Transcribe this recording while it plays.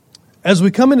As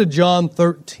we come into John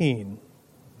 13,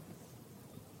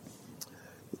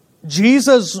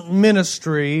 Jesus'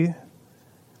 ministry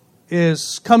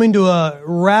is coming to a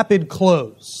rapid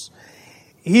close.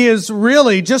 He is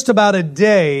really just about a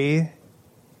day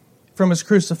from His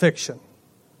crucifixion.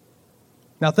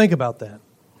 Now think about that.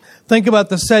 Think about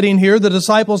the setting here. The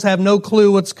disciples have no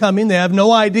clue what's coming. They have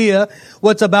no idea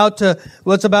what's about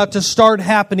to start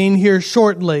happening here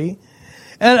shortly.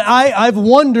 And I've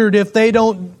wondered if they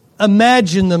don't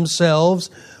imagine themselves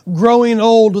growing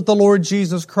old with the Lord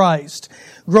Jesus Christ,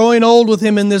 growing old with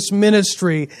Him in this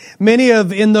ministry. Many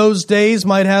in those days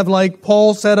might have, like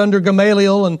Paul said under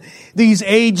Gamaliel, and these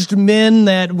aged men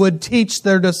that would teach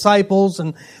their disciples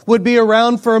and would be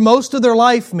around for most of their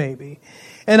life maybe.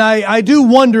 And I do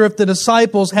wonder if the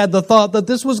disciples had the thought that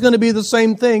this was going to be the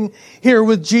same thing here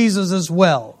with Jesus as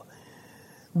well.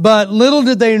 But little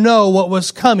did they know what was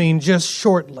coming just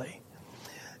shortly.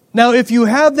 Now, if you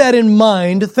have that in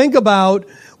mind, think about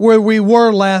where we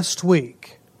were last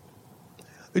week.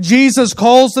 Jesus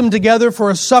calls them together for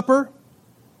a supper.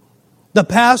 The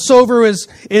Passover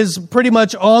is pretty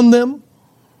much on them.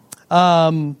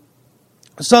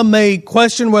 Some may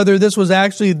question whether this was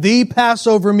actually the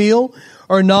Passover meal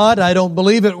or not. I don't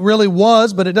believe it really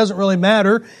was, but it doesn't really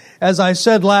matter. As I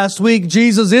said last week,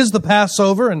 Jesus is the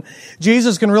Passover, and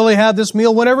Jesus can really have this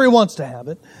meal whenever He wants to have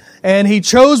it. And He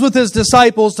chose with His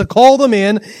disciples to call them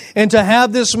in and to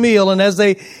have this meal. And as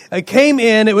they came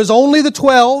in, it was only the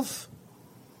 12.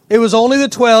 It was only the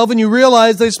 12, and you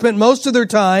realize they spent most of their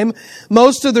time,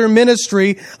 most of their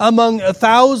ministry among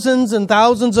thousands and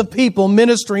thousands of people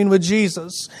ministering with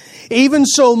Jesus. Even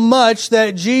so much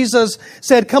that Jesus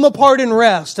said, "Come apart and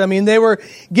rest." I mean, they were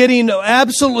getting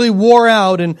absolutely wore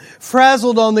out and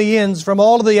frazzled on the ends from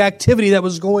all of the activity that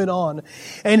was going on.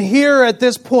 And here at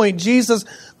this point, Jesus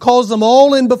calls them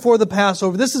all in before the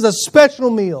Passover. This is a special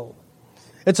meal.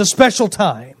 It's a special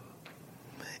time.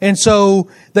 And so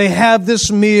they have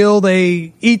this meal,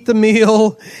 they eat the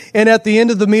meal, and at the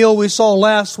end of the meal we saw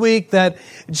last week that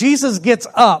Jesus gets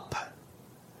up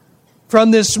from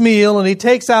this meal and He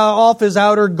takes off His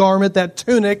outer garment, that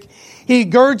tunic. He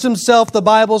girds Himself, the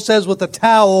Bible says, with a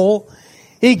towel.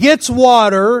 He gets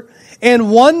water,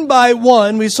 and one by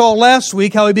one, we saw last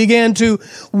week how He began to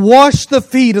wash the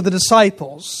feet of the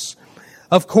disciples.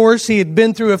 Of course, He had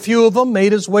been through a few of them,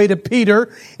 made His way to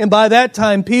Peter. And by that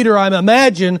time, Peter, I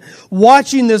imagine,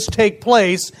 watching this take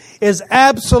place, is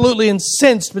absolutely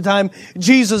incensed by the time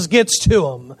Jesus gets to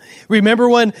him. Remember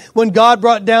when God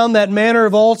brought down that manner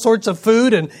of all sorts of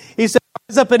food, and He said,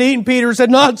 "Rise up and eat." And Peter said,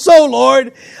 "Not so,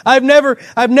 Lord. I've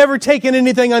never taken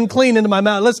anything unclean into my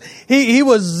mouth." Listen, he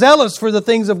was zealous for the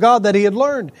things of God that he had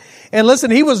learned. And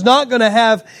listen, he was not going to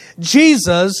have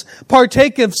Jesus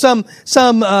partake of some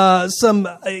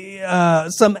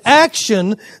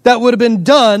action that would have been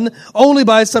done only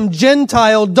by some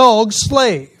Gentile dog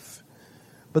slave.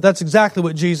 But that's exactly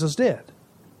what Jesus did.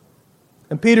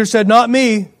 And Peter said, "Not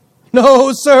me.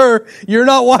 No, sir, you're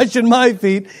not washing my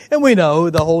feet." And we know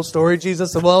the whole story.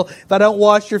 Jesus said, "Well, if I don't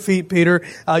wash your feet, Peter,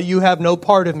 you have no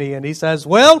part of me." And He says,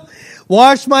 "Well,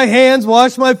 wash my hands,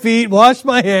 wash my feet, wash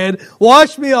my head,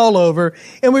 wash me all over."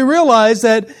 And we realize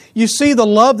that you see the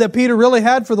love that Peter really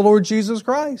had for the Lord Jesus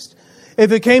Christ.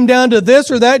 If it came down to this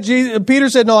or that, Peter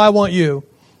said, "No, I want you.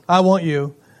 I want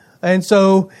you." And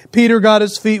so Peter got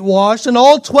his feet washed, and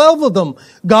all 12 of them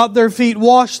got their feet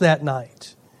washed that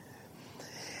night.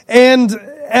 And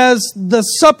as the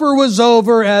supper was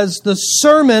over, as the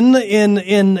sermon in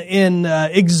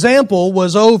example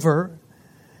was over,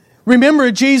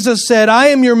 remember Jesus said, "I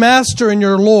am your master and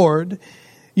your Lord.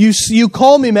 You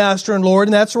call me master and Lord,"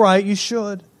 and that's right, you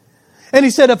should. And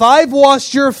He said, "If I've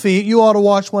washed your feet, you ought to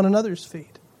wash one another's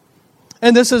feet."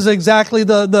 And this is exactly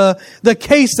the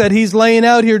case that He's laying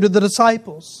out here to the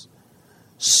disciples.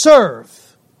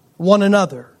 Serve one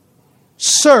another.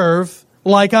 Serve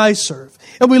like I serve.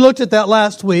 And we looked at that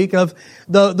last week of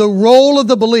the role of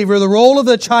the believer, the role of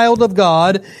the child of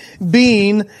God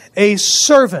being a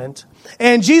servant.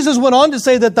 And Jesus went on to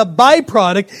say that the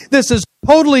byproduct, this is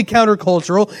totally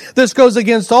countercultural, this goes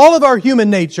against all of our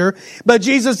human nature, but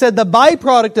Jesus said the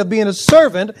byproduct of being a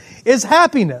servant is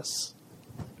happiness,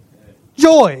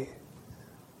 joy.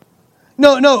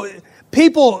 No,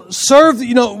 people serve,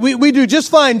 we do just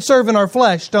fine serving our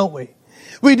flesh, don't we?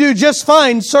 We do just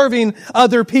fine serving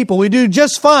other people. We do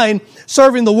just fine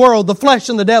serving the world, the flesh,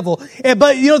 and the devil.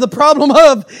 But the problem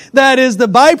of that is the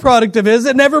byproduct of it is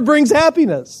it never brings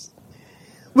happiness.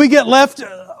 We get left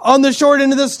on the short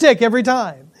end of the stick every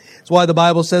time. That's why the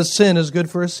Bible says sin is good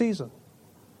for a season.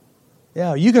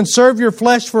 Yeah, you can serve your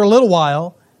flesh for a little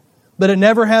while, but it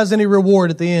never has any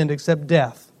reward at the end except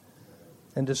death.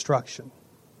 and destruction.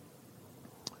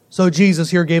 So Jesus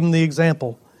here gave him the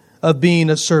example of being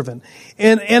a servant.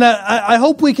 And I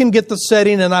hope we can get the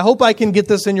setting, and I hope I can get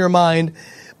this in your mind.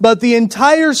 But the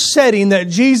entire setting that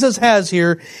Jesus has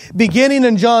here, beginning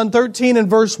in John 13 and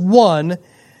verse 1,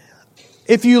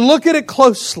 if you look at it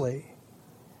closely,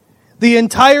 the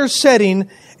entire setting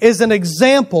is an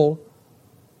example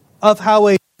of how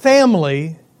a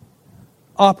family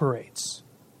operates.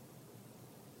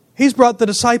 He's brought the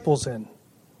disciples in.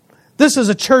 This is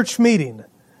a church meeting.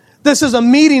 This is a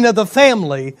meeting of the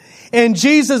family. And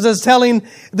Jesus is telling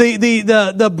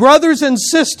the brothers and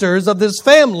sisters of this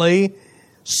family,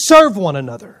 serve one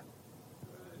another.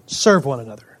 Serve one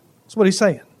another. That's what he's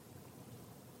saying.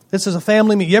 This is a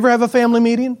family meeting. You ever have a family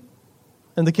meeting?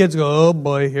 And the kids go, oh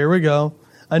boy, here we go.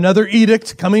 Another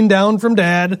edict coming down from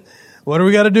Dad. What do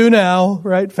we got to do now?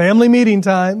 Right? Family meeting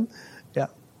time. Yeah.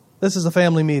 This is a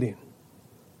family meeting.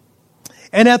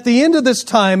 And at the end of this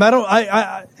time,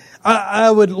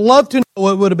 I would love to know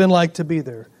what it would have been like to be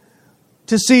there.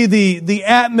 To see the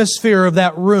atmosphere of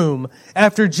that room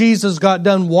after Jesus got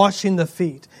done washing the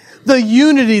feet. The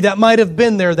unity that might have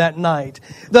been there that night.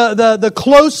 The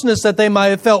closeness that they might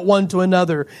have felt one to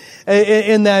another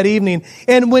in that evening.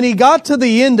 And when he got to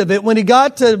the end of it, when he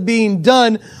got to being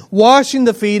done washing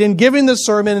the feet and giving the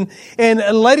sermon and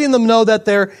letting them know that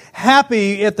they're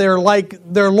happy if they're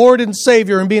like their Lord and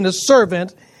Savior and being a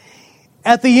servant,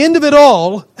 at the end of it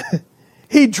all,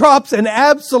 he drops an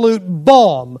absolute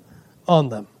bomb on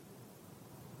them.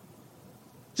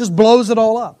 Just blows it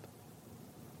all up.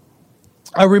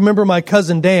 I remember my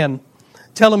cousin Dan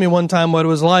telling me one time what it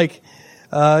was like.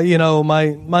 My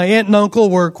aunt and uncle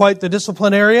were quite the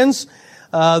disciplinarians.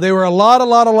 They were a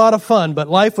lot of fun, but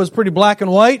life was pretty black and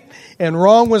white, and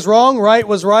wrong was wrong, right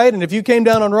was right, and if you came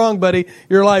down on wrong, buddy,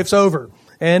 your life's over.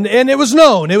 And it was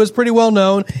known. It was pretty well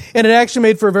known, and it actually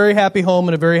made for a very happy home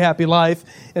and a very happy life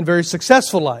and very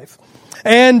successful life.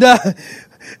 And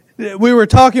we were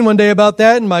talking one day about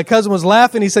that, and my cousin was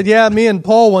laughing. He said, yeah, me and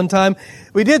Paul one time,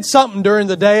 we did something during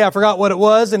the day. I forgot what it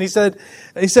was. And he said,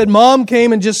 Mom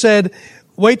came and just said,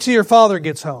 wait till your father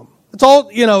gets home. It's all,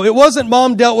 it wasn't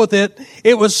Mom dealt with it.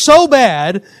 It was so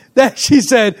bad that she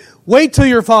said, wait till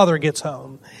your father gets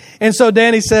home. And so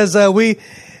Danny says,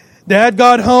 Dad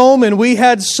got home and we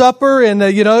had supper, and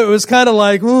it was kind of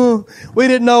like we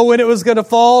didn't know when it was going to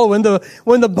fall, when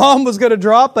the bomb was going to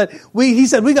drop. But he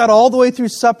said we got all the way through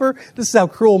supper. This is how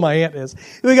cruel my aunt is.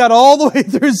 We got all the way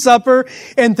through supper,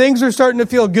 and things were starting to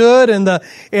feel good, and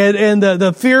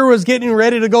the fear was getting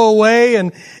ready to go away,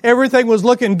 and everything was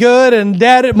looking good. And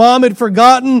Mom had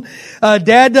forgotten.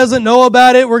 Dad doesn't know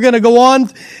about it. We're going to go on,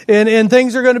 and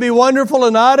things are going to be wonderful.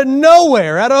 And out of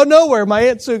nowhere, my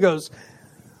Aunt Sue goes,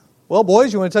 well,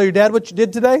 boys, you want to tell your dad what you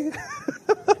did today?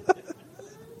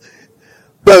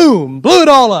 Boom! Blew it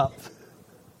all up.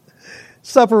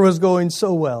 Supper was going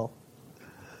so well.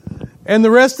 And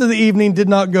the rest of the evening did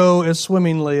not go as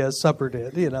swimmingly as supper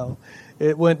did.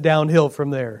 It went downhill from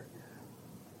there.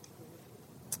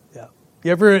 Yeah.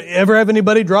 You ever have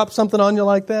anybody drop something on you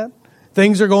like that?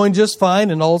 Things are going just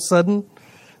fine, and all of a sudden,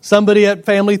 somebody at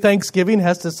family Thanksgiving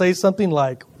has to say something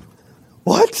like,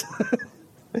 what?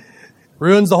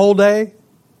 Ruins the whole day?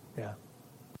 Yeah.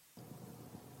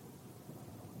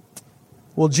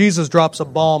 Well, Jesus drops a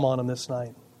bomb on him this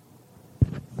night.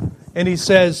 And he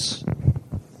says,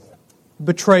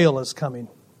 betrayal is coming.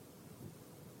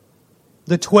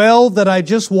 The 12 that I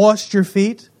just washed your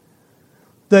feet,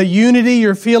 the unity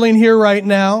you're feeling here right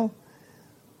now,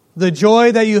 the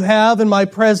joy that you have in my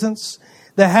presence,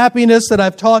 the happiness that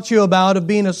I've taught you about of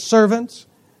being a servant,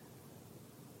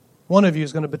 one of you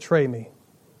is going to betray me.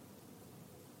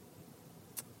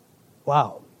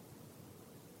 Wow.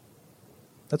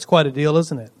 That's quite a deal,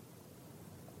 isn't it?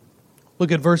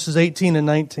 Look at verses 18 and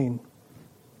 19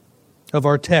 of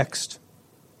our text.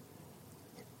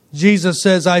 Jesus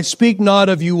says, I speak not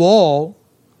of you all.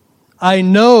 I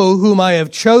know whom I have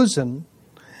chosen,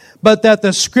 but that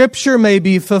the scripture may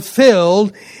be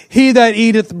fulfilled, he that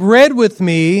eateth bread with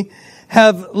me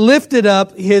have lifted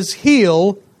up his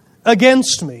heel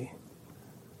against me.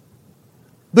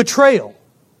 Betrayal.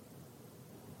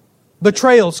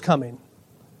 Betrayal's coming.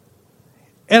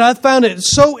 And I found it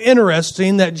so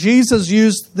interesting that Jesus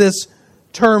used this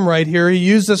term right here. He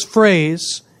used this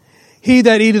phrase, he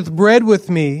that eateth bread with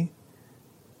me.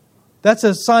 That's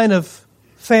a sign of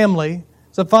family.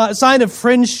 It's a sign of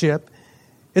friendship.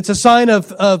 It's a sign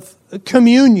of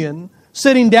communion,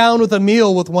 sitting down with a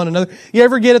meal with one another. You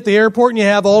ever get at the airport and you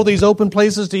have all these open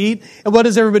places to eat? And what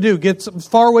does everybody do? Get as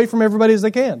far away from everybody as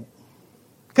they can.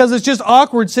 Because it's just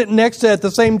awkward sitting next to at the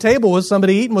same table with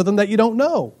somebody eating with them that you don't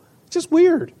know. It's just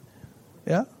weird.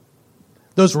 Yeah?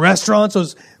 Those restaurants,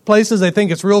 those places, they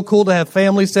think it's real cool to have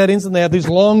family settings, and they have these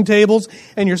long tables,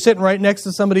 and you're sitting right next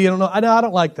to somebody you don't know. I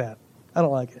don't like that. I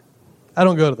don't like it. I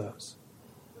don't go to those.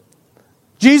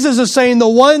 Jesus is saying the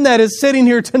one that is sitting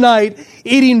here tonight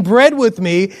eating bread with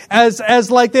me as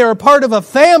like they're a part of a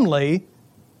family,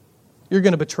 you're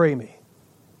going to betray me.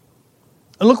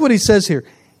 And look what he says here.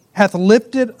 Hath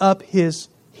lifted up his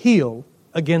heel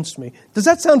against me. Does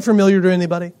that sound familiar to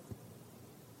anybody?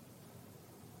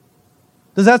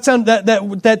 Does that sound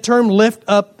that term lift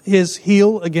up his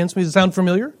heel against me? Does it sound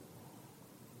familiar?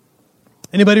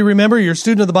 Anybody remember? You're a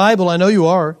student of the Bible. I know you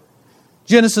are.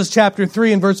 Genesis chapter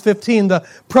 3 and verse 15, the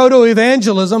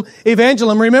proto-evangelism.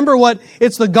 Remember what?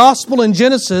 It's the gospel in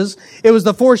Genesis. It was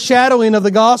the foreshadowing of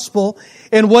the gospel.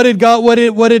 And what did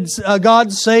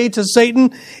God say to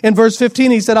Satan? In verse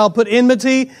 15, he said, I'll put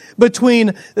enmity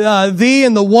between thee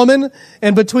and the woman,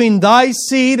 and between thy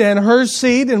seed and her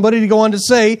seed. And what did he go on to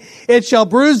say? It shall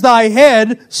bruise thy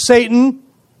head, Satan,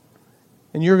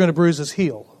 and you're going to bruise his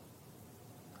heel.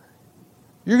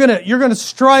 You're going to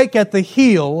strike at the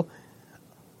heel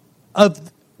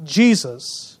of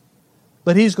Jesus,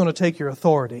 but he's going to take your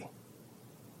authority.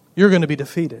 You're going to be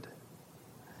defeated.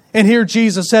 And here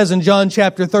Jesus says in John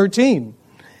chapter 13,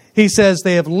 he says,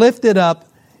 they have lifted up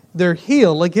their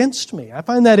heel against me. I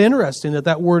find that interesting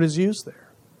that word is used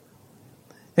there.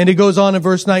 And he goes on in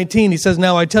verse 19, he says,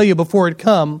 now I tell you before it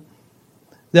come,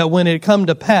 that when it come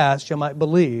to pass, you might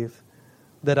believe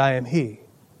that I am he.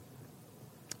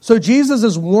 So Jesus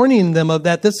is warning them of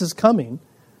that this is coming,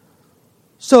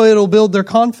 so it'll build their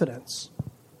confidence.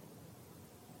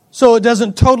 So it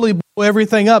doesn't totally blow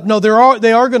everything up. No,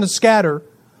 they are going to scatter.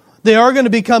 They are going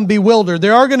to become bewildered. They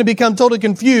are going to become totally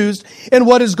confused in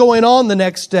what is going on the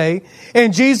next day.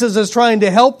 And Jesus is trying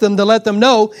to help them, to let them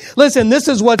know, listen, this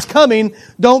is what's coming.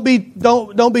 Don't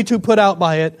be too put out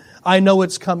by it. I know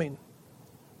it's coming.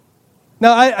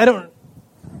 Now, I don't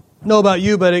know about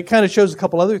you, but it kind of shows a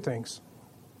couple other things.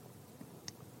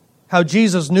 How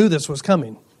Jesus knew this was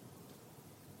coming.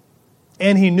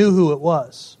 And he knew who it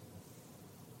was.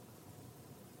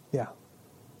 Yeah.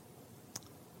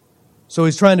 So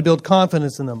he's trying to build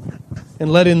confidence in them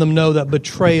and letting them know that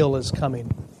betrayal is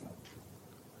coming.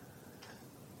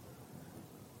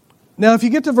 Now, if you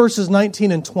get to verses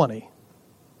 19 and 20,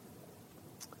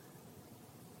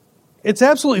 it's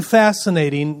absolutely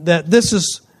fascinating that this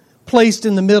is placed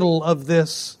in the middle of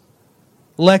this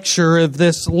lecture, of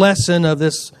this lesson, of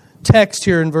this text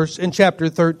here in chapter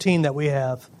 13 that we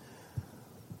have.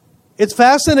 It's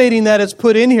fascinating that it's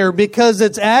put in here because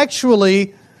it's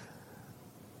actually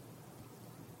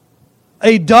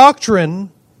a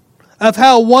doctrine of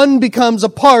how one becomes a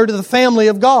part of the family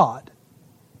of God.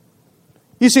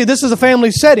 You see, this is a family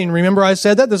setting. Remember I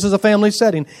said that? This is a family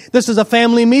setting. This is a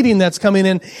family meeting that's coming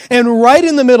in. And right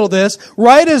in the middle of this,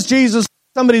 right as Jesus,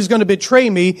 somebody's going to betray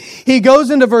me, he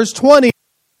goes into verse 20.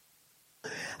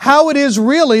 How it is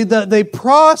really the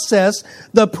process,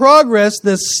 the progress,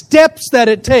 the steps that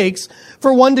it takes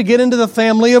for one to get into the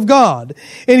family of God.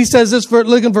 And he says this,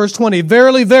 look in verse 20.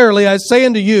 Verily, verily, I say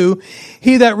unto you,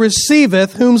 he that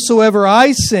receiveth whomsoever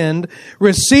I send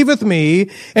receiveth me,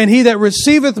 and he that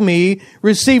receiveth me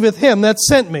receiveth him that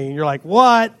sent me. And you're like,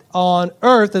 what on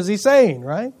earth is he saying,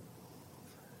 right?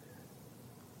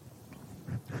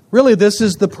 Really, this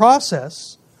is the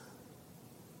process.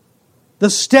 The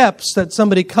steps that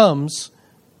somebody comes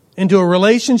into a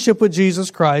relationship with Jesus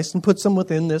Christ and puts them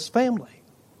within this family.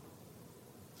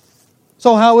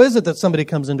 So how is it that somebody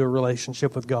comes into a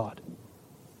relationship with God?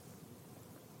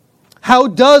 How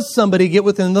does somebody get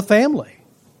within the family?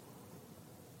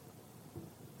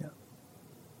 Yeah.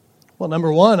 Well,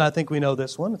 number one, I think we know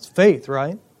this one. It's faith,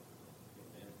 right?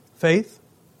 Faith.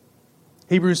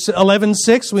 Hebrews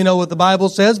 11:6, we know what the Bible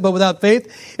says, but without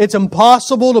faith, it's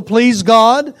impossible to please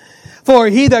God. For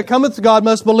he that cometh to God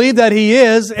must believe that he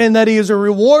is, and that he is a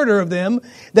rewarder of them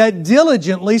that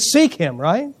diligently seek him,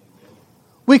 right?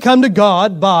 We come to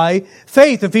God by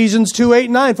faith. Ephesians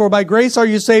 2:8-9, for by grace are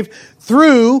you saved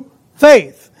through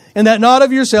faith, and that not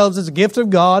of yourselves is a gift of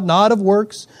God, not of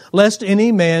works, lest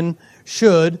any man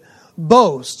should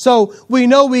boast. So we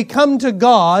know we come to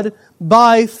God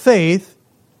by faith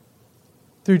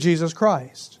through Jesus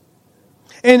Christ.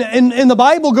 And the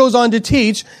Bible goes on to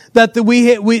teach that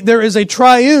there is a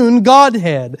triune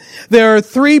Godhead. There are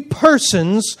three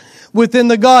persons within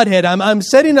the Godhead. I'm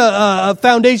setting a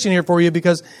foundation here for you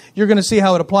because you're going to see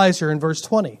how it applies here in verse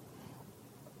 20.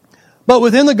 But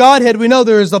within the Godhead, we know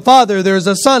there is the Father, there is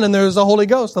the Son, and there is the Holy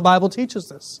Ghost. The Bible teaches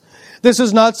this. This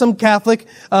is not some Catholic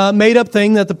made-up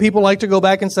thing that the people like to go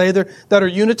back and say that are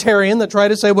Unitarian, that try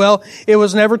to say, well, it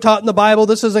was never taught in the Bible.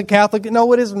 This is a Catholic.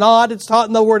 No, it is not. It's taught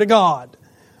in the Word of God.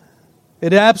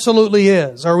 It absolutely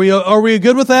is. Are we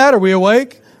good with that? Are we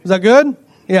awake? Is that good?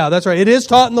 Yeah, that's right. It is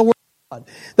taught in the Word of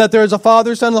God that there is a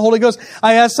Father, Son, and the Holy Ghost.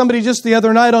 I asked somebody just the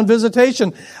other night on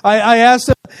visitation. I asked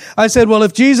them, I said, well,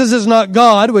 if Jesus is not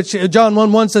God, which John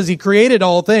 1:1 says He created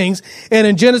all things, and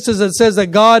in Genesis it says that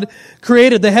God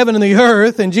created the heaven and the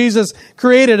earth, and Jesus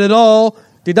created it all,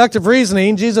 deductive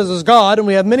reasoning, Jesus is God, and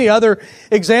we have many other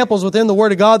examples within the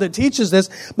Word of God that teaches this.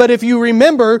 But if you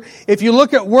remember, if you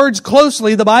look at words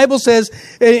closely, the Bible says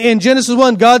in Genesis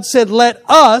 1, God said, let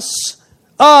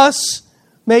us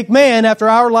make man after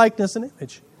our likeness and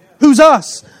image. Who's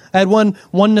us? I had one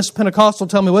oneness Pentecostal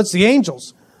tell me, what's the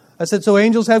angels? I said, so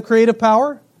angels have creative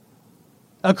power?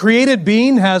 A created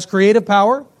being has creative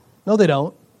power? No, they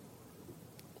don't.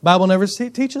 The Bible never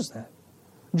teaches that.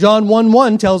 John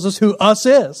 1:1 tells us who us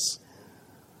is.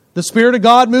 The Spirit of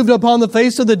God moved upon the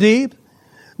face of the deep.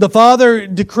 The Father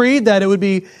decreed that it would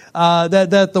be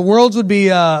that the worlds would be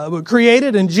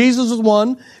created, and Jesus was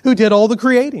one who did all the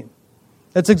creating.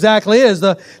 That's exactly it.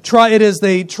 It is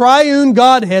the triune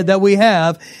Godhead that we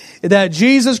have, that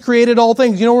Jesus created all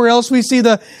things. You know where else we see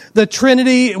the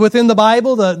Trinity within the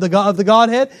Bible, the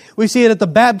Godhead? We see it at the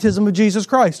baptism of Jesus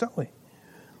Christ, don't we?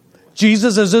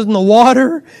 Jesus is in the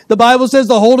water. The Bible says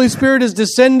the Holy Spirit is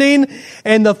descending,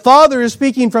 and the Father is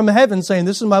speaking from heaven, saying,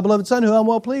 this is my beloved Son, who I'm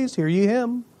well pleased. Hear ye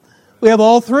Him. We have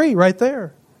all three right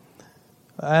there.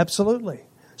 Absolutely.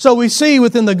 So we see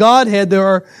within the Godhead there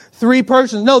are three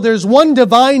persons. No, there's one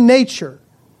divine nature.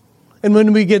 And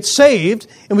when we get saved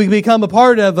and we become a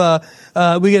part of,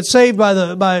 we get saved by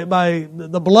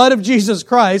the blood of Jesus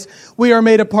Christ, we are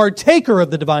made a partaker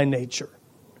of the divine nature.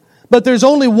 But there's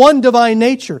only one divine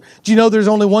nature. Do you know there's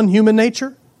only one human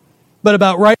nature? But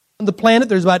about right on the planet,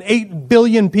 there's about 8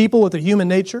 billion people with a human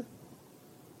nature.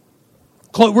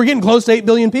 We're getting close to 8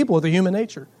 billion people with a human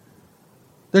nature.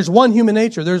 There's one human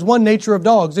nature. There's one nature of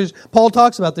dogs. Paul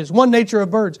talks about this. One nature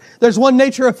of birds. There's one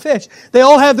nature of fish. They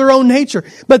all have their own nature.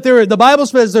 But the Bible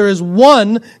says there is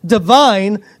one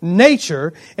divine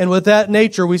nature. And with that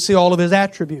nature, we see all of His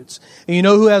attributes. And you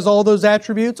know who has all those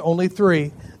attributes? Only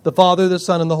three. The Father, the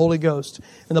Son, and the Holy Ghost.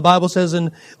 And the Bible says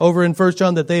over in 1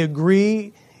 John that they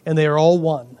agree and they are all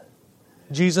one.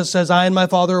 Jesus says, I and my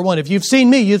Father are one. If you've seen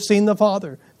me, you've seen the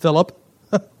Father. Philip.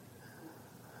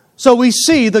 So we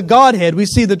see the Godhead, we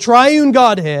see the triune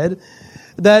Godhead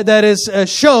that is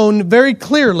shown very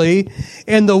clearly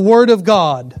in the Word of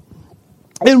God.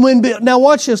 And now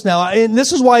watch this now, and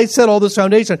this is why I set all this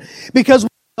foundation. Because when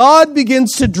God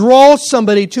begins to draw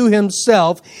somebody to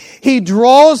Himself, He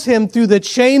draws him through the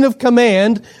chain of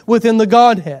command within the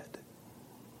Godhead.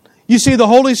 You see, the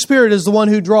Holy Spirit is the one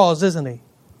who draws, isn't He?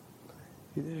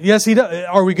 Yes, He does.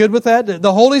 Are we good with that?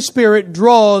 The Holy Spirit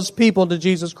draws people to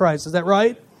Jesus Christ. Is that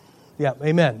right? Yeah,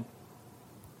 amen.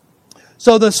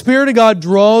 So the Spirit of God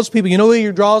draws people. You know who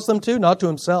He draws them to? Not to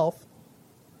Himself.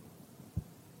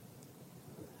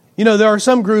 You know, there are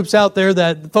some groups out there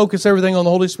that focus everything on the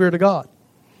Holy Spirit of God.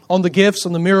 On the gifts,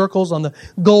 on the miracles, on the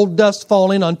gold dust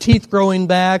falling, on teeth growing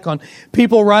back, on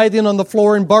people writhing on the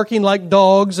floor and barking like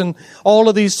dogs, and all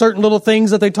of these certain little things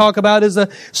that they talk about is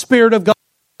the Spirit of God.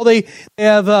 They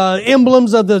have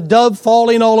emblems of the dove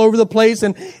falling all over the place,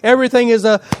 and everything is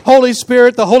the Holy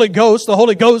Spirit, the Holy Ghost, the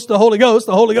Holy Ghost, the Holy Ghost,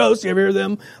 the Holy Ghost. You ever hear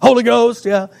them? Holy Ghost,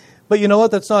 yeah. But you know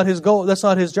what? That's not His goal. That's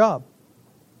not His job.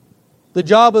 The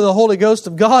job of the Holy Ghost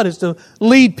of God is to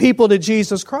lead people to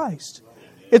Jesus Christ.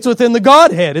 It's within the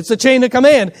Godhead. It's the chain of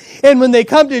command. And when they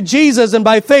come to Jesus and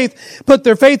by faith put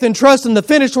their faith and trust in the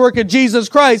finished work of Jesus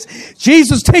Christ,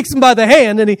 Jesus takes them by the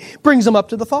hand and He brings them up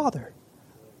to the Father.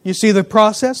 You see the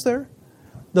process there?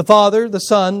 The Father, the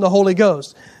Son, the Holy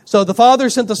Ghost. So the Father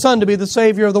sent the Son to be the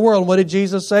Savior of the world. What did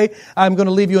Jesus say? I'm going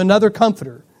to leave you another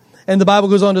Comforter. And the Bible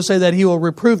goes on to say that He will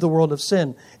reprove the world of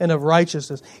sin and of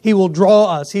righteousness. He will draw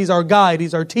us. He's our guide.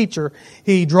 He's our teacher.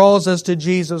 He draws us to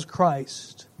Jesus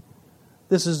Christ.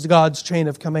 This is God's chain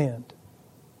of command.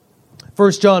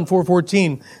 1 John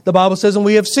 4:14, the Bible says, and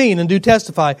we have seen and do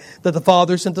testify that the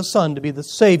Father sent the Son to be the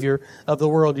Savior of the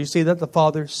world. You see that? The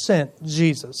Father sent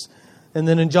Jesus. And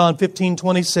then in John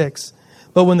 15:26,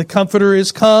 but when the Comforter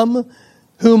is come,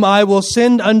 whom I will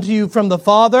send unto you from the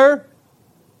Father,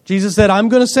 Jesus said, I'm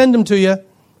going to send Him to you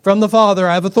from the Father.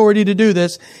 I have authority to do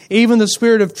this. Even the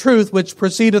Spirit of truth which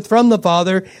proceedeth from the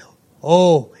Father,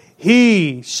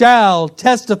 He shall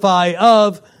testify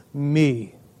of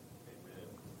me.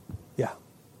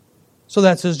 So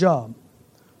that's His job.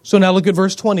 So now look at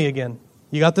verse 20 again.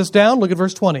 You got this down? Look at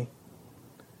verse 20.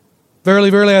 Verily,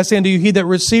 verily, I say unto you, he that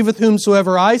receiveth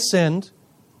whomsoever I send,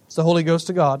 it's the Holy Ghost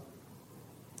of God,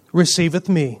 receiveth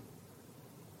me.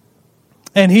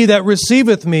 And he that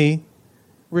receiveth me,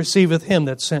 receiveth Him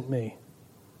that sent me.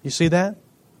 You see that?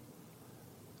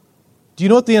 Do you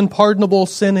know what the unpardonable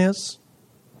sin is?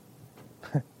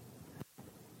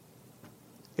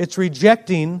 It's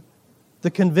rejecting the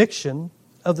conviction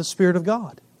of the Spirit of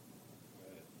God.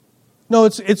 No,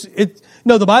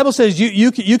 no. The Bible says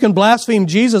you can blaspheme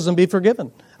Jesus and be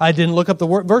forgiven. I didn't look up the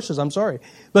verses. I'm sorry,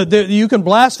 but you can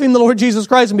blaspheme the Lord Jesus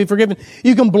Christ and be forgiven.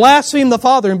 You can blaspheme the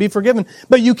Father and be forgiven,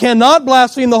 but you cannot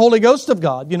blaspheme the Holy Ghost of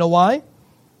God. You know why?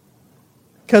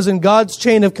 Because in God's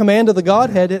chain of command of the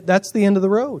Godhead, that's the end of the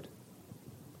road.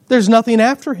 There's nothing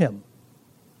after Him.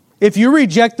 If you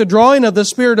reject the drawing of the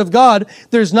Spirit of God,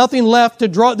 there's nothing left to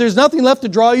draw. There's nothing left to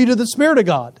draw you to the Spirit of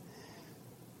God.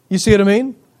 You see what I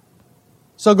mean?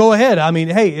 So go ahead. I mean,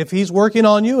 hey, if He's working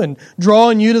on you and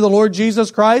drawing you to the Lord Jesus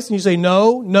Christ, and you say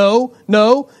no, no,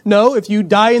 no, no, if you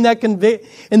die in that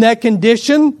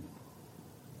condition,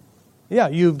 yeah,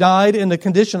 you've died in the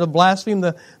condition of blaspheming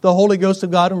the Holy Ghost of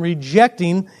God and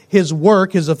rejecting His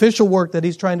work, His official work that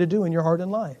He's trying to do in your heart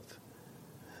and life.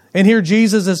 And here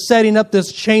Jesus is setting up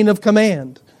this chain of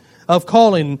command of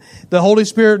calling. The Holy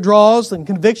Spirit draws, and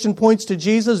conviction points to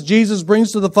Jesus. Jesus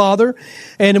brings to the Father.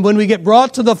 And when we get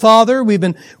brought to the Father, we've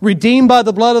been redeemed by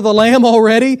the blood of the Lamb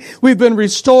already. We've been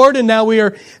restored, and now we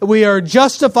are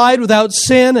justified without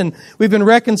sin, and we've been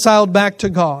reconciled back to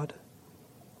God.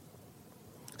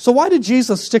 So why did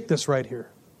Jesus stick this right here?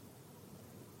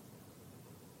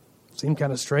 Seemed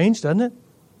kind of strange, doesn't it?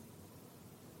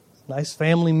 Nice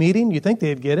family meeting. You think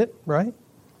they'd get it, right?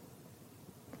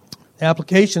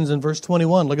 Applications in verse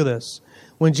 21. Look at this.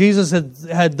 When Jesus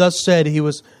had thus said, He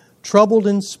was troubled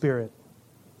in spirit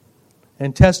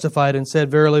and testified and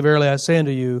said, Verily, verily, I say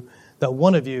unto you, that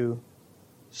one of you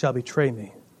shall betray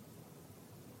me.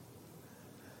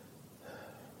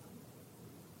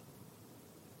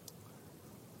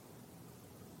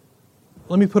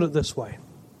 Let me put it this way.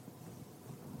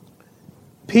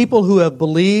 People who have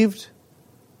believed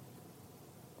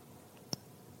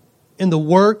in the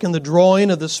work and the drawing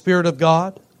of the Spirit of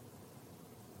God,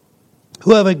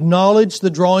 who have acknowledged the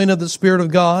drawing of the Spirit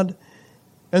of God,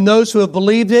 and those who have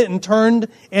believed it and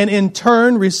in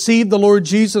turn received the Lord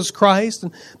Jesus Christ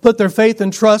and put their faith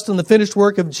and trust in the finished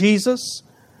work of Jesus.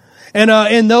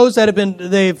 And those that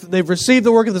they've received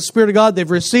the work of the Spirit of God, they've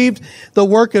received the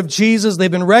work of Jesus, they've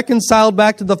been reconciled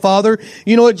back to the Father.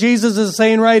 You know what Jesus is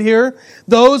saying right here?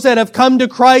 Those that have come to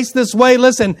Christ this way,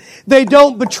 listen, they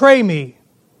don't betray me.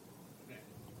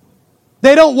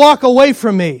 They don't walk away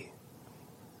from me.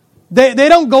 They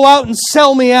don't go out and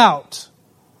sell me out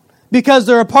because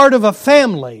they're a part of a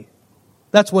family.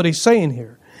 That's what He's saying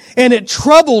here. And it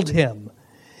troubled Him.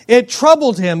 It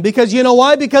troubled Him because, you know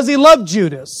why? Because He loved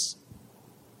Judas.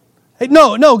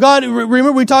 No, God,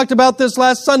 remember we talked about this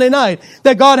last Sunday night,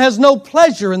 that God has no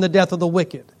pleasure in the death of the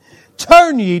wicked.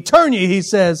 Turn ye, He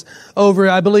says over,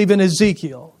 I believe, in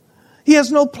Ezekiel. He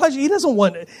has no pleasure. He doesn't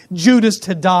want Judas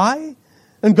to die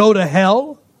and go to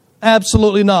hell.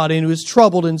 Absolutely not. And He was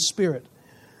troubled in spirit.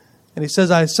 And He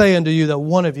says, I say unto you that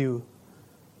one of you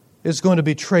is going to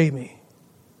betray me.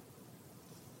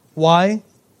 Why?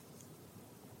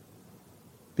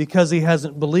 Because he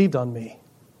hasn't believed on me.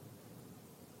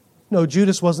 No,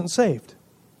 Judas wasn't saved.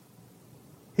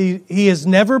 He has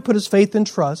never put his faith and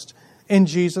trust in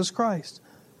Jesus Christ.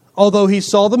 Although he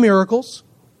saw the miracles,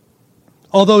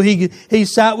 although he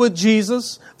sat with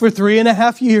Jesus for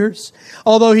 3.5 years,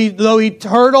 though he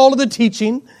heard all of the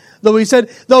teaching,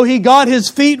 though he got his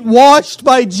feet washed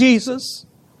by Jesus,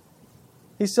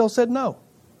 he still said no.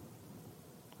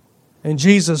 And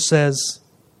Jesus says,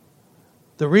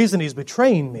 the reason he's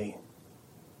betraying me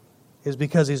is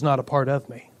because he's not a part of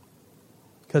me,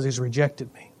 because he's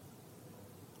rejected me.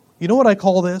 You know what I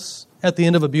call this at the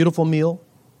end of a beautiful meal?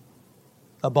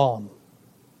 A bomb.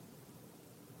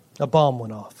 A bomb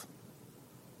went off.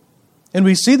 And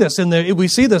we see this in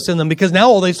them because now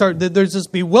all there's this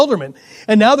bewilderment.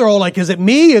 And now they're all like, is it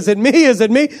me? Is it me? Is it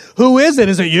me? Who is it?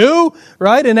 Is it you?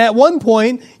 Right? And at one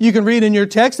point, you can read in your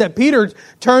text that Peter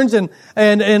turns and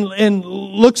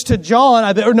looks to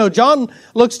John, John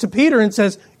looks to Peter and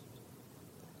says,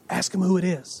 ask him who it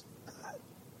is.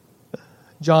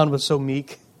 John was so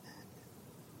meek.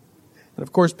 And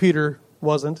of course, Peter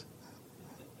wasn't.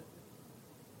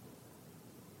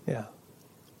 Yeah.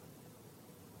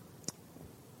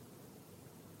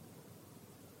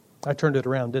 I turned it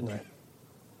around, didn't I?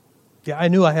 Yeah, I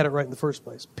knew I had it right in the first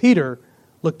place. Peter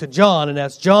looked to John and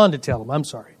asked John to tell him. I'm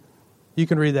sorry. You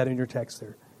can read that in your text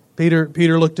there.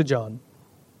 Peter looked to John.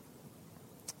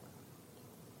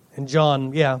 And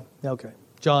John, yeah, okay.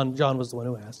 John was the one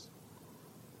who asked.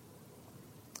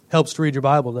 Helps to read your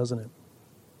Bible, doesn't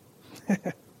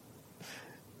it?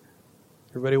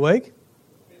 Everybody awake?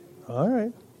 All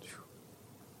right.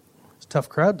 Tough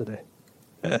crowd today.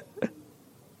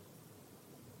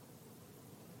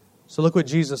 So look what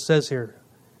Jesus says here.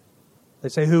 They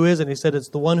say, who is it? He said, it's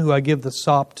the one who I give the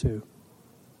sop to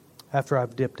after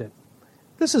I've dipped it.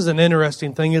 This is an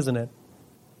interesting thing, isn't it?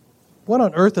 What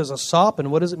on earth is a sop, and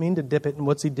what does it mean to dip it, and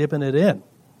what's he dipping it in?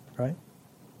 Right?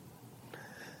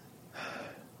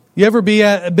 You ever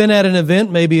been at an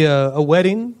event, maybe a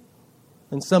wedding,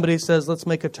 and somebody says, let's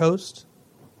make a toast?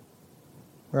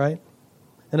 Right?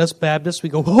 And us Baptists, we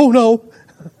go, oh no,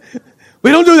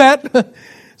 we don't do that.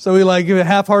 So we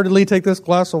half-heartedly take this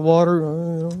glass of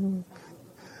water.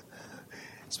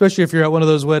 Especially if you're at one of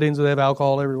those weddings where they have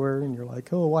alcohol everywhere, and you're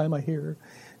like, oh, why am I here?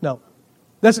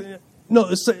 It's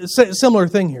a similar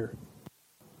thing here.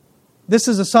 This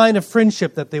is a sign of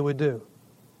friendship that they would do.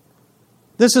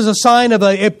 This is a sign of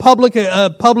a public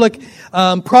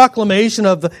proclamation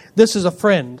of this is a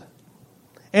friend.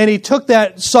 And he took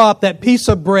that sop, that piece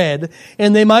of bread,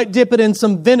 and they might dip it in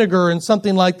some vinegar and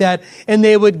something like that, and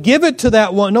they would give it to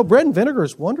that one. No, bread and vinegar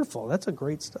is wonderful. That's a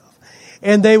great stuff.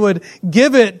 And they would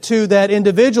give it to that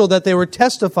individual that they were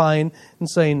testifying and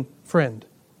saying, friend,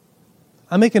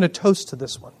 I'm making a toast to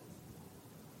this one.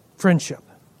 Friendship.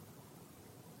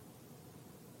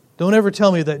 Don't ever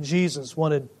tell me that Jesus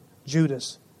wanted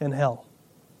Judas in hell.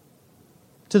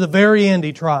 To the very end,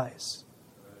 he tries.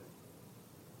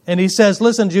 And he says,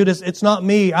 listen, Judas, it's not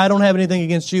me. I don't have anything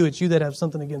against you. It's you that have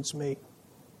something against me.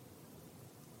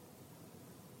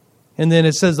 And then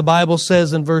it says, the Bible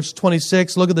says in verse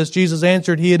 26, look at this. Jesus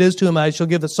answered, he it is to whom I shall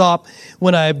give the sop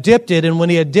when I have dipped it. And when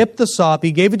he had dipped the sop,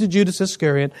 he gave it to Judas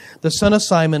Iscariot, the son of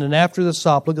Simon. And after the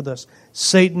sop, look at this,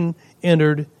 Satan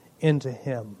entered into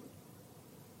him.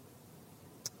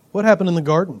 What happened in the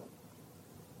garden?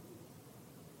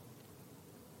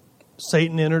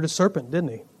 Satan entered a serpent,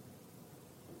 didn't he?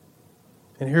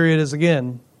 And here it is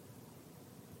again,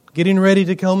 getting ready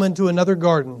to come into another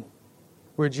garden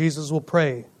where Jesus will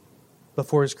pray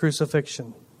before his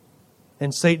crucifixion.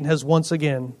 And Satan has once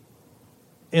again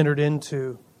entered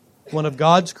into one of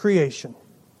God's creation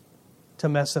to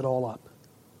mess it all up.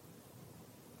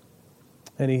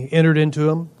 And he entered into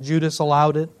him. Judas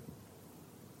allowed it.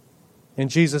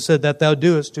 And Jesus said, that thou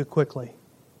doest too quickly.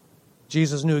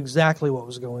 Jesus knew exactly what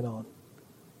was going on.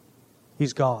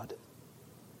 He's God.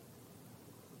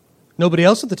 Nobody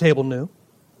else at the table knew.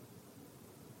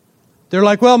 They're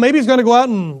like, well, maybe he's going to go out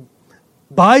and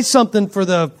buy something for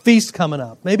the feast coming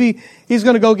up. Maybe he's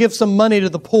going to go give some money to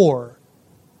the poor.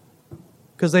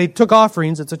 Because they took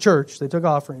offerings. It's a church. They took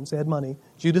offerings. They had money.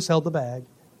 Judas held the bag.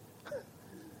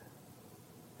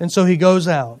 And so he goes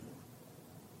out.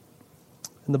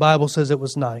 And the Bible says it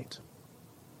was night.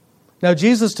 Now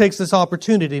Jesus takes this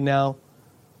opportunity now,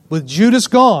 with Judas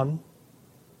gone.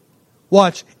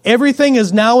 Watch, everything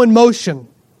is now in motion.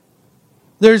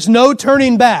 There's no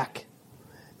turning back.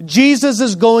 Jesus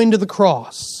is going to the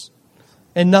cross,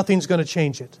 and nothing's going to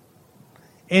change it.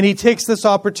 And he takes this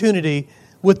opportunity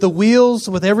with the wheels,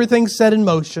 with everything set in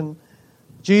motion.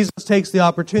 Jesus takes the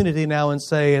opportunity now and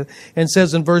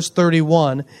says in verse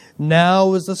 31,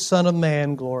 now is the Son of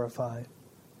Man glorified.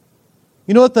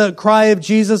 You know what the cry of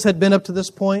Jesus had been up to this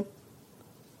point?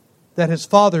 That his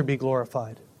Father be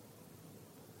glorified.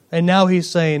 And now he's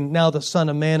saying, now the Son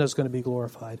of Man is going to be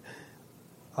glorified.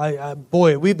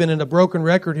 Boy, we've been in a broken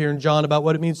record here in John about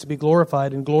what it means to be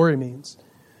glorified and glory means.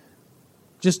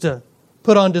 Just to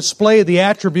put on display the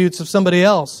attributes of somebody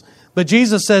else. But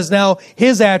Jesus says now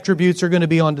his attributes are going to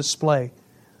be on display.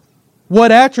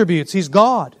 What attributes? He's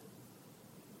God.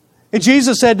 And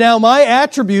Jesus said, now my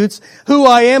attributes, who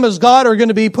I am as God, are going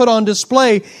to be put on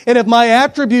display. And if my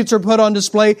attributes are put on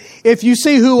display, if you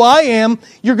see who I am,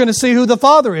 you're going to see who the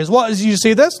Father is. What, you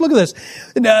see this? Look at this.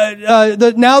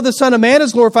 Now the Son of Man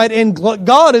is glorified and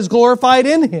God is glorified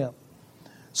in Him.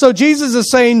 So Jesus is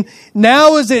saying,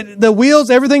 now is it the wheels,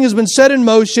 everything has been set in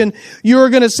motion. You are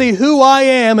going to see who I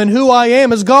am, and who I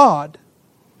am is God.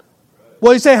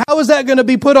 Well, you say, how is that going to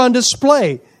be put on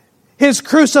display? His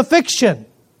crucifixion.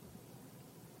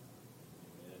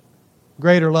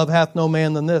 Greater love hath no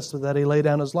man than this, that he lay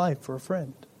down his life for a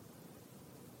friend.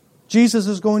 Jesus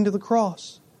is going to the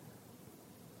cross.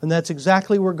 And that's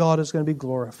exactly where God is going to be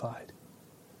glorified.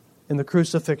 In the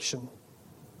crucifixion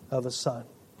of His Son.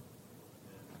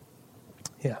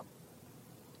 Yeah.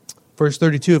 Verse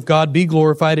 32, if God be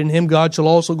glorified in Him, God shall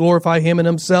also glorify Him in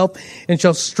Himself, and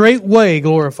shall straightway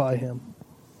glorify Him.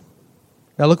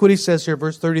 Now look what He says here,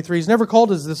 verse 33. He's never called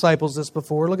His disciples this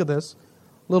before. Look at this.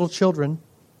 Little children.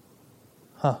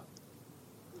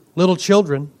 Little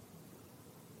children,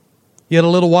 yet a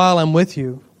little while I'm with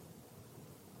you,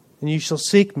 and you shall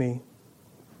seek me.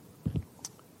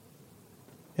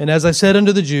 And as I said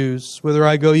unto the Jews, whither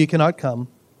I go ye cannot come,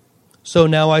 so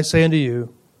now I say unto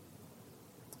you,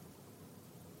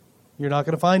 you're not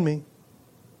going to find me.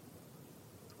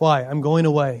 Why? I'm going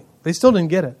away. They still didn't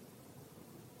get it.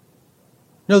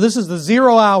 No, this is the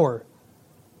 0 hour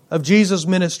of Jesus'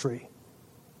 ministry.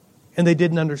 And they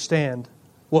didn't understand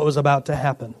what was about to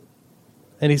happen.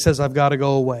 And He says, I've got to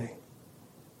go away.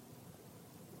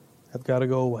 I've got to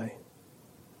go away.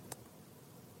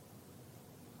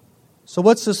 So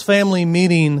what's this family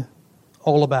meeting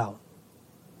all about?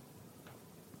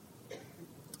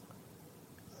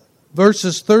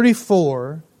 Verses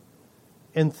 34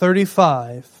 and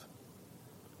 35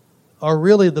 are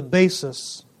really the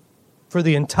basis for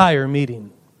the entire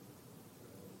meeting.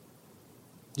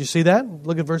 Do you see that?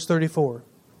 Look at verse 34.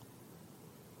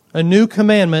 A new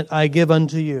commandment I give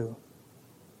unto you.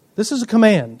 This is a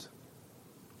command,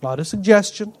 not a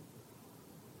suggestion.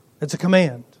 It's a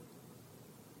command.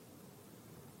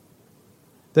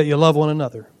 That you love one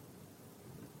another.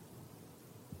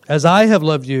 As I have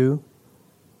loved you,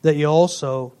 that you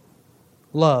also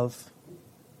love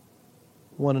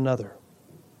one another.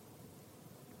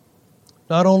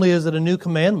 Not only is it a new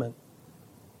commandment,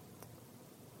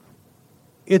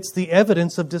 it's the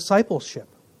evidence of discipleship.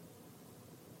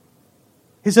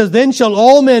 He says, then shall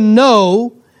all men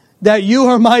know that you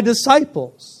are my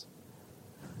disciples.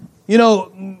 You know,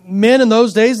 men in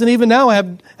those days and even now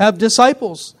have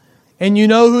disciples. And you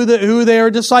know who they are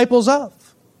disciples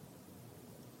of.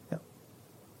 Yeah.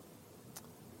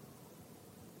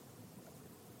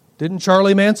 Didn't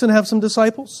Charlie Manson have some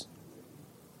disciples?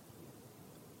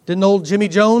 Didn't old Jim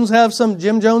Jones have some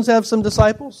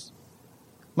disciples?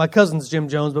 My cousin's Jim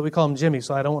Jones, but we call him Jimmy,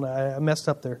 so I messed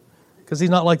up there. Because he's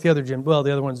not like the other Jim. Well,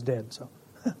 the other one's dead, so.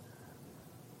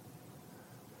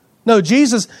 No,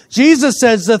 Jesus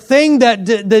says the thing that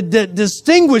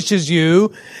distinguishes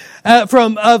you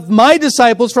of my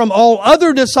disciples from all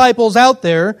other disciples out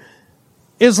there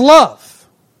is love.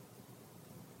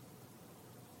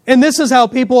 And this is how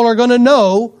people are going to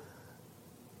know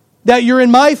that you're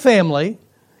in my family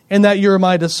and that you're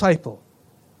my disciple.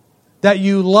 That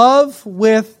you love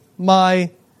with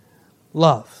my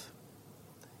love.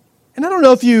 And I don't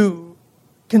know if you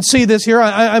can see this here.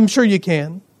 I'm sure you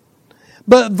can.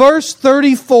 But verse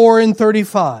 34 and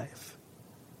 35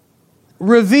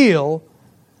 reveal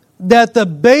that the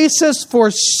basis for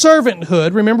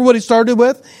servanthood, remember what he started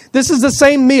with? This is the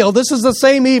same meal. This is the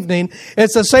same evening.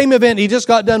 It's the same event. He just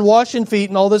got done washing feet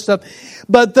and all this stuff.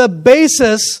 But the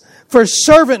basis for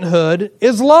servanthood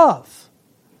is love.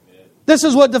 This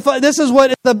is what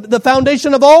the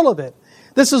foundation of all of it.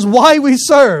 This is why we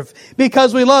serve,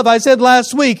 because we love. I said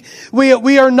last week,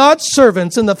 we are not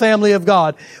servants in the family of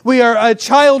God. We are a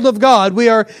child of God. We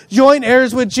are joint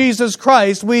heirs with Jesus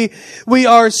Christ. We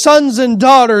are sons and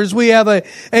daughters. We have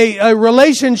a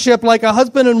relationship like a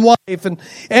husband and wife. And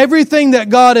everything that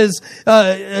God has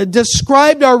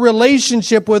described our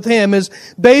relationship with Him is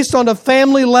based on a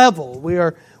family level.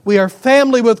 We are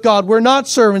family with God. We're not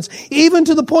servants. Even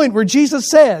to the point where Jesus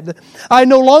said, I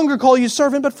no longer call you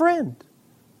servant, but friend.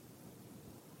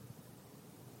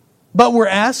 But we're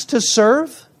asked to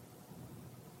serve?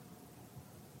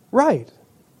 Right.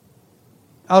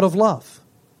 Out of love.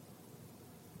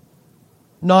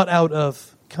 Not out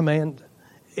of command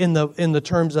in the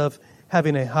terms of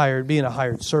being a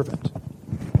hired servant.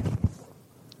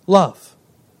 Love.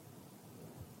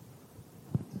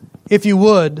 If you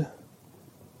would,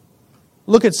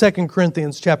 look at 2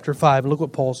 Corinthians chapter 5 and look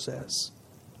what Paul says.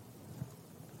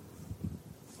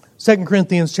 2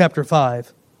 Corinthians chapter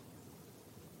 5.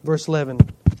 Verse 11.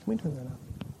 Can we turn that up?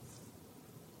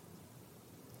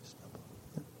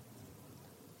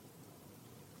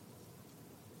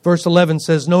 Verse 11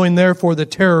 says, knowing therefore the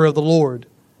terror of the Lord,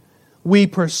 we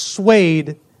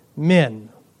persuade men.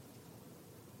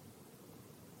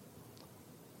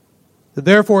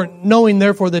 Knowing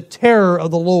therefore the terror of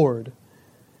the Lord,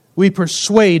 we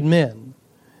persuade men.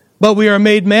 But we are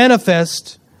made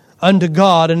manifest unto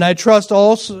God, and I trust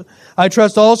also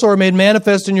are made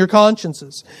manifest in your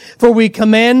consciences. For we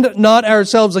command not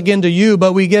ourselves again to you,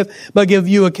 but give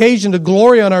you occasion to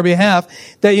glory on our behalf,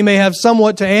 that you may have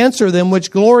somewhat to answer them which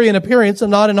glory in appearance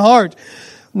and not in heart.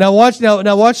 Now watch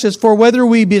this. For whether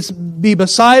we be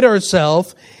beside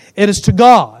ourselves, it is to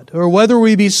God, or whether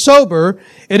we be sober,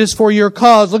 it is for your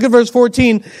cause. Look at verse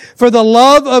 14. For the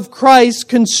love of Christ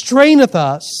constraineth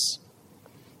us,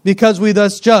 because we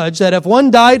thus judge that if one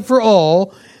died for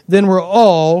all, then we're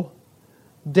all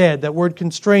dead. That word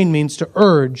constrain means to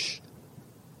urge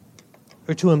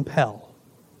or to impel.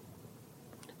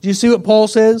 Do you see what Paul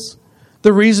says?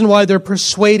 The reason why they're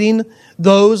persuading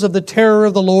those of the terror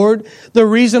of the Lord. The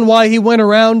reason why He went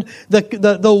around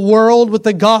the world with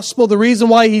the gospel. The reason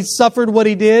why He suffered what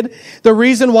He did. The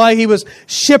reason why He was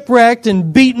shipwrecked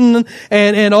and beaten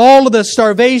and all of the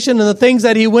starvation and the things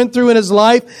that He went through in His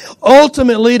life.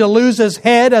 Ultimately to lose His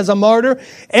head as a martyr.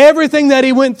 Everything that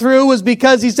He went through was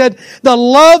because He said, the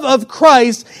love of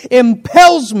Christ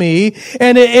impels me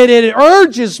and it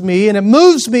urges me and it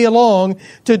moves me along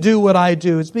to do what I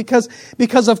do. It's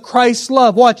because of Christ's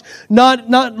love. Watch, not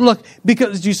look,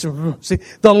 because you see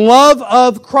the love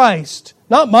of Christ,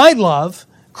 not my love,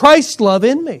 Christ's love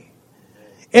in me.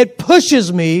 It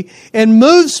pushes me and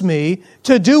moves me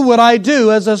to do what I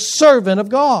do as a servant of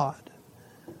God.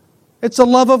 It's the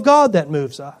love of God that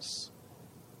moves us.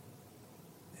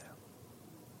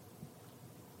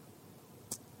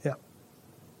 Yeah.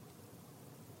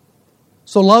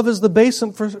 So love is the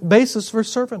basis for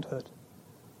servanthood.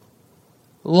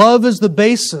 Love is the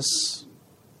basis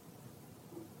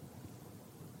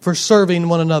for serving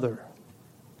one another.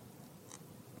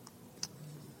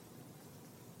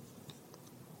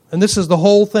 And this is the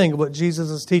whole thing of what Jesus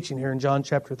is teaching here in John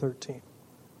chapter 13.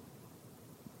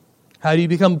 How do you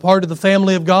become part of the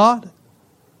family of God?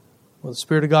 Well, the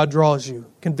Spirit of God draws you,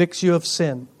 convicts you of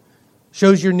sin,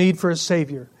 shows your need for a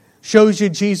Savior, shows you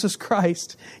Jesus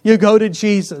Christ. You go to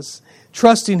Jesus,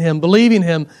 trusting Him, believing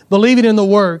in the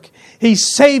work. He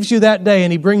saves you that day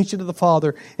and He brings you to the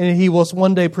Father, and He will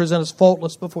one day present us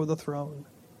faultless before the throne.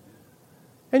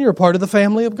 And you're a part of the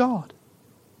family of God.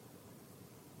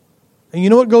 And you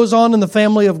know what goes on in the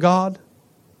family of God?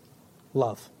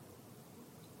 Love.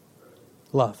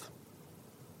 Love.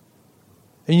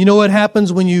 And you know what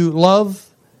happens when you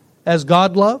love as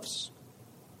God loves?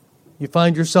 You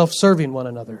find yourself serving one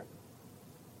another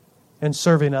and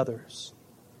serving others.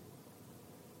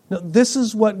 Now, this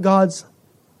is what God's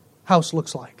house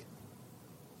looks like.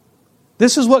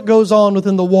 This is what goes on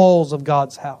within the walls of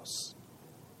God's house.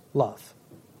 Love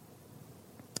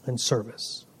and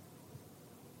service.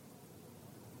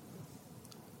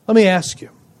 Let me ask you.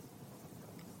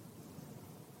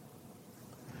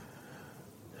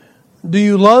 Do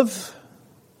you love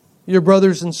your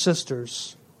brothers and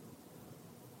sisters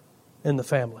in the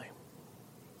family?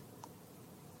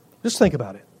 Just think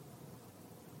about it.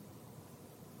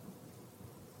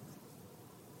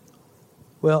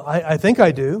 Well, I think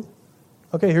I do.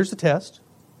 Okay, here's the test.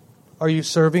 Are you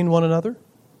serving one another?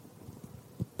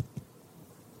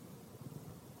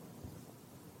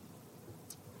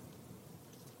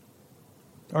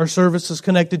 Our service is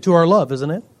connected to our love, isn't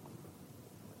it?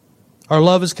 Our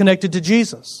love is connected to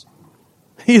Jesus.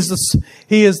 He is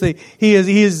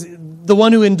the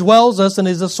one who indwells us and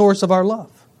is the source of our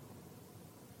love.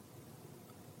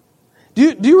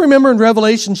 Do you remember in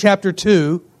Revelation chapter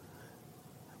 2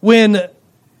 when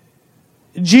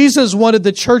Jesus wanted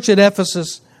the church at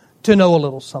Ephesus to know a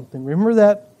little something? Remember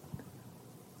that?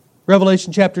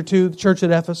 Revelation chapter 2, the church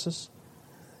at Ephesus.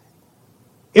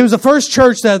 It was the first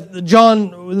church that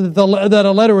that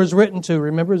a letter was written to.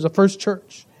 Remember, it was the first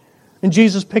church. And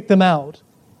Jesus picked them out.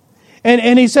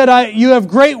 And He said, you have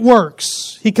great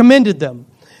works. He commended them.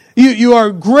 You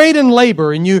are great in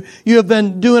labor, and you have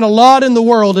been doing a lot in the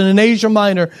world and in Asia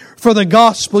Minor for the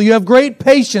gospel. You have great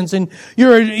patience, and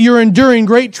you're enduring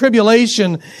great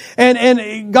tribulation.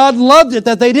 And God loved it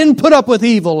that they didn't put up with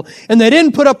evil, and they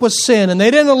didn't put up with sin, and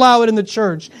they didn't allow it in the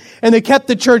church. And they kept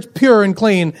the church pure and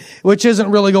clean, which isn't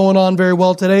really going on very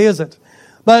well today, is it?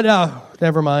 But,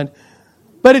 never mind.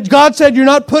 But God said you're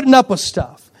not putting up with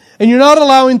stuff. And you're not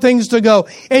allowing things to go.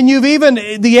 And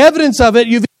the evidence of it,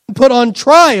 you've even put on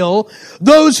trial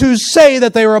those who say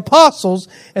that they were apostles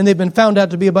and they've been found out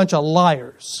to be a bunch of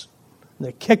liars. And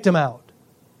they kicked them out.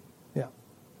 Yeah.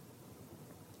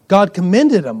 God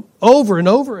commended them over and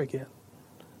over again.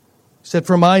 He said,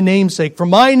 for my name's sake,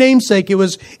 it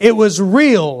was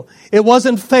real. It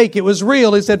wasn't fake, it was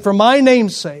real. He said, for my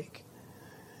name's sake,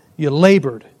 you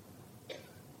labored.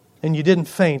 And you didn't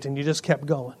faint, and you just kept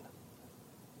going.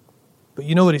 But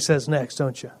you know what He says next,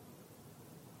 don't you?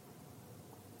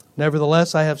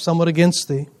 Nevertheless, I have somewhat against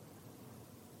thee.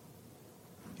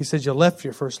 He says, you left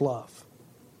your first love.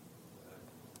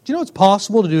 Do you know it's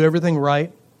possible to do everything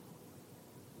right?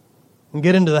 And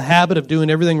get into the habit of doing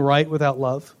everything right without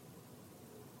love?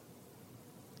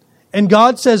 And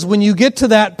God says when you get to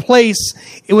that place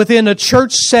within a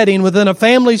church setting, within a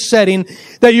family setting,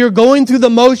 that you're going through the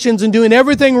motions and doing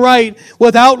everything right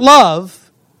without love,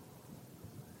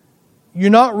 you're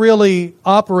not really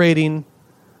operating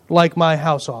like my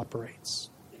house operates.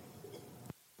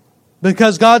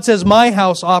 Because God says my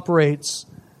house operates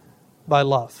by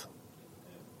love.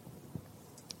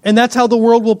 And that's how the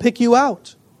world will pick you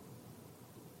out.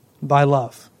 By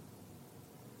love.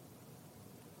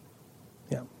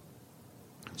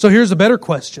 So here's a better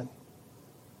question.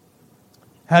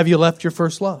 Have you left your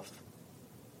first love?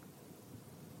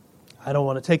 I don't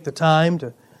want to take the time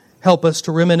to help us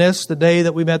to reminisce the day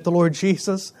that we met the Lord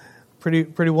Jesus.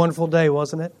 Pretty wonderful day,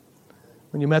 wasn't it?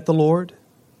 When you met the Lord.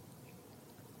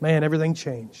 Man, everything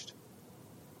changed.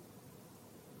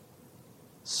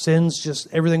 Sins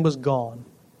everything was gone.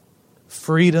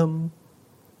 Freedom.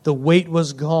 The weight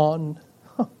was gone.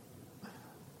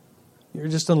 You're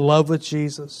just in love with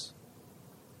Jesus.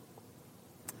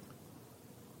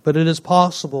 But it is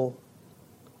possible,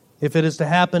 if it is to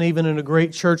happen even in a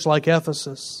great church like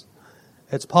Ephesus,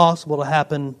 it's possible to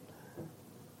happen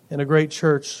in a great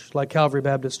church like Calvary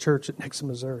Baptist Church at Nixon,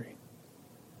 Missouri.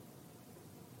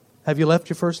 Have you left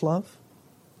your first love?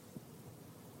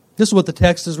 This is what the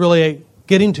text is really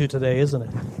getting to today, isn't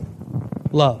it?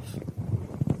 Love.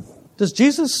 Does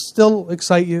Jesus still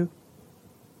excite you?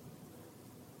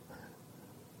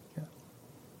 Yeah.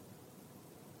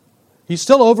 You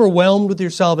still overwhelmed with your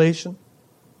salvation?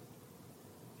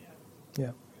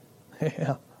 Yeah.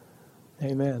 Yeah.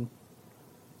 Amen.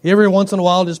 Every once in a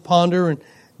while just ponder, and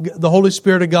the Holy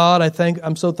Spirit of God,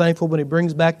 I'm so thankful when He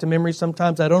brings back to memory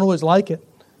sometimes. I don't always like it.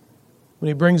 When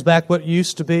He brings back what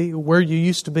used to be, where you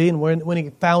used to be, and when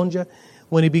He found you,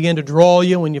 when He began to draw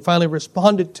you, when you finally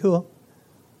responded to Him.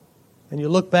 And you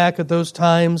look back at those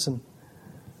times, and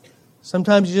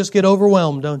sometimes you just get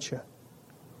overwhelmed, don't you?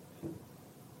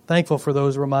 Thankful for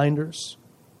those reminders.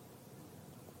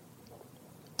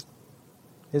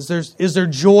 Is there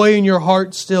joy in your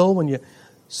heart still when you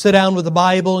sit down with the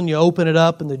Bible and you open it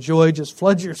up and the joy just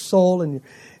floods your soul? And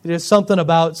there's something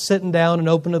about sitting down and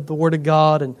opening up the Word of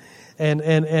God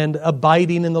and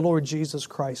abiding in the Lord Jesus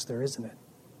Christ there, isn't it?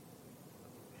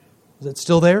 Is it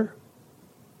still there?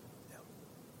 Yeah.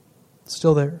 It's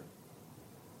still there.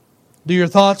 Do your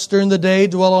thoughts during the day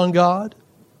dwell on God?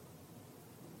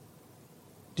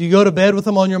 Do you go to bed with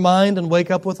them on your mind and wake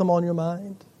up with them on your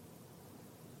mind?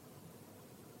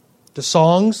 Do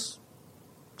songs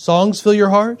fill your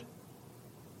heart?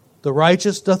 The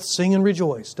righteous doth sing and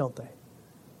rejoice, don't they?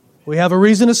 We have a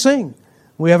reason to sing.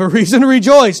 We have a reason to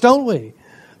rejoice, don't we?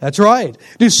 That's right.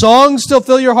 Do songs still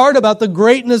fill your heart about the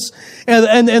greatness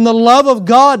and the love of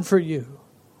God for you?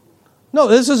 No,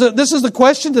 this is the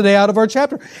question today out of our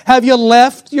chapter. Have you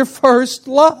left your first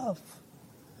love?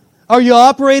 Are you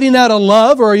operating out of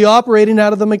love, or are you operating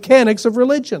out of the mechanics of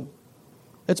religion?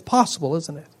 It's possible,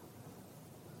 isn't it?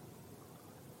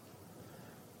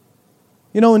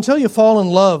 You know, until you fall in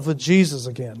love with Jesus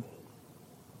again,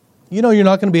 you know you're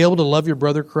not going to be able to love your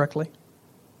brother correctly.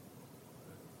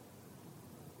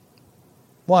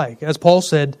 Why? As Paul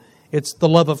said, it's the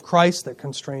love of Christ that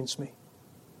constrains me.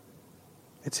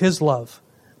 It's His love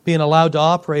being allowed to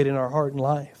operate in our heart and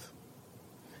life.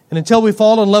 And until we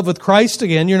fall in love with Christ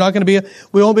again, we won't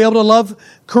be able to love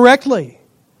correctly.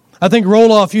 I think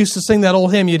Roloff used to sing that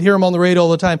old hymn. You'd hear him on the radio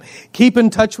all the time. Keep in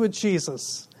touch with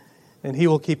Jesus, and He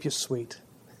will keep you sweet.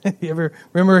 You ever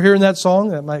remember hearing that song?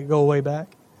 That might go way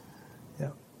back. Yeah.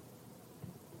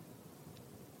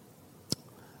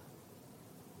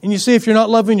 And you see, if you're not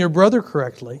loving your brother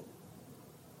correctly,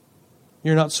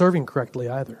 you're not serving correctly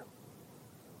either.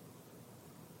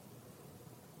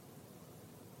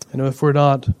 And if we're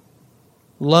not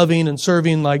loving and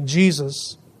serving like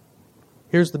Jesus,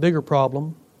 here's the bigger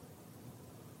problem.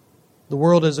 The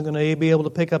world isn't going to be able to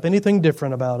pick up anything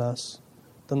different about us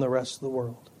than the rest of the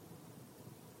world.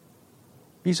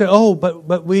 You say, oh,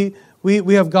 but we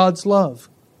have God's love.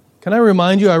 Can I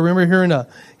remind you, I remember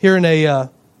hearing an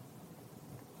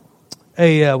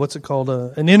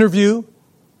interview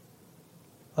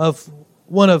of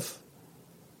one of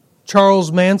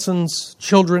Charles Manson's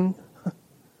children.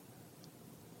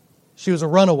 She was a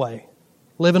runaway,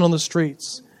 living on the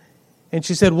streets, and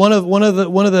she said one of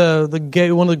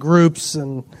the groups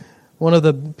and one of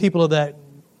the people of that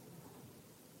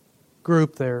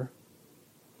group there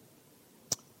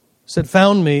said,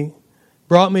 found me,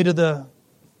 brought me to the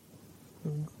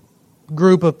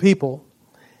group of people,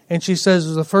 and she says it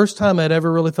was the first time I'd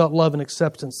ever really felt love and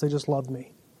acceptance. They just loved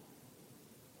me,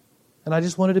 and I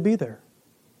just wanted to be there,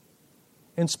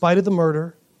 in spite of the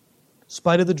murder, in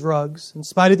spite of the drugs, in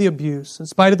spite of the abuse, in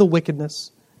spite of the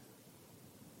wickedness.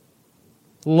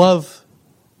 Love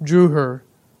drew her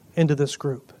into this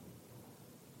group.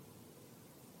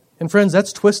 And friends,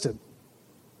 that's twisted.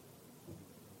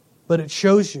 But it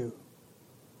shows you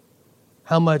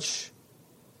how much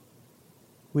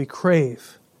we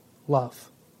crave love.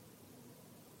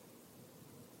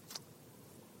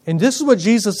 And this is what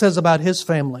Jesus says about His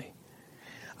family.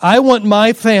 I want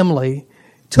my family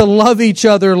to love each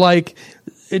other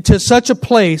to such a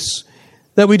place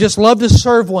that we just love to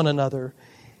serve one another.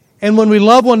 And when we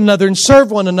love one another and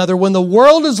serve one another, when the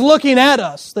world is looking at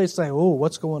us, they say, oh,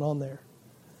 what's going on there?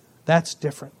 That's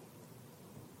different.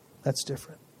 That's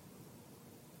different.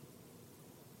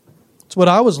 It's what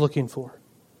I was looking for.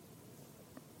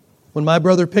 When my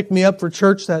brother picked me up for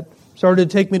church, that started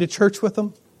to take me to church with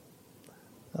him,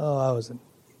 oh, I was a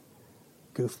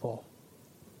goofball.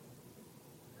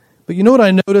 But you know what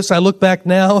I noticed? I look back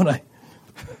now and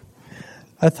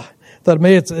I thought,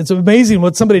 man, it's amazing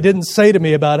what somebody didn't say to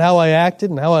me about how I acted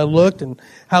and how I looked and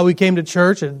how we came to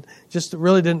church, and just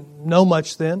really didn't know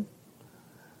much then.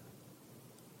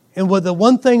 And what the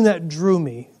one thing that drew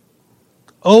me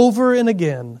over and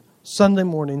again, Sunday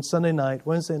morning, Sunday night,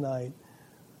 Wednesday night,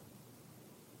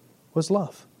 was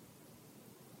love.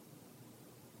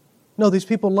 No, these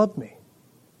people loved me.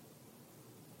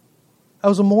 I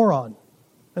was a moron,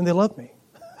 and they loved me.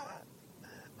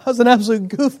 I was an absolute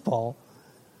goofball.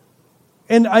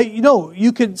 And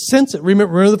you could sense it.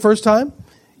 Remember the first time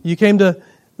you came to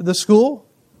the school,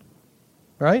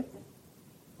 right?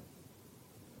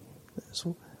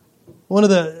 So one of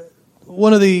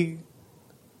the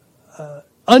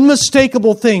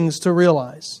unmistakable things to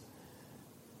realize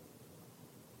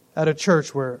at a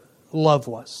church where love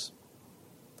was.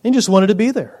 You just wanted to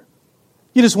be there.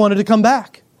 You just wanted to come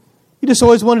back. You just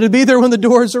always wanted to be there when the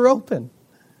doors are open.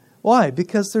 Why?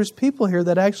 Because there's people here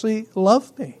that actually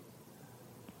love me.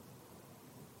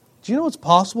 Do you know it's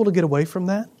possible to get away from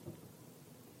that?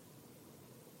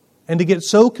 And to get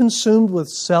so consumed with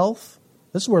self,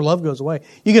 this is where love goes away.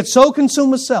 You get so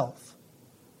consumed with self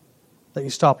that you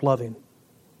stop loving.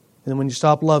 And when you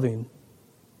stop loving,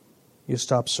 you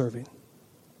stop serving.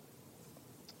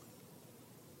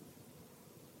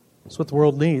 That's what the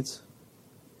world needs.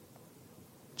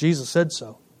 Jesus said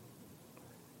so.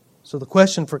 So the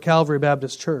question for Calvary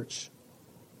Baptist Church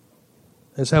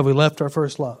is, have we left our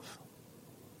first love?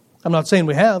 I'm not saying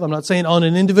we have. I'm not saying on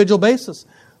an individual basis.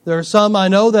 There are some I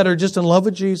know that are just in love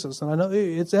with Jesus, and I know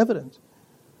it's evident.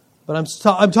 But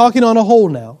I'm talking on a whole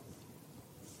now.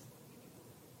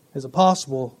 Is it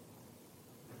possible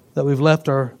that we've left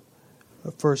our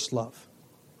first love?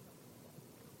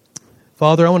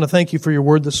 Father, I want to thank you for your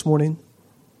word this morning.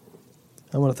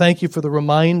 I want to thank you for the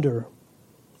reminder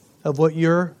of what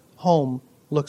your home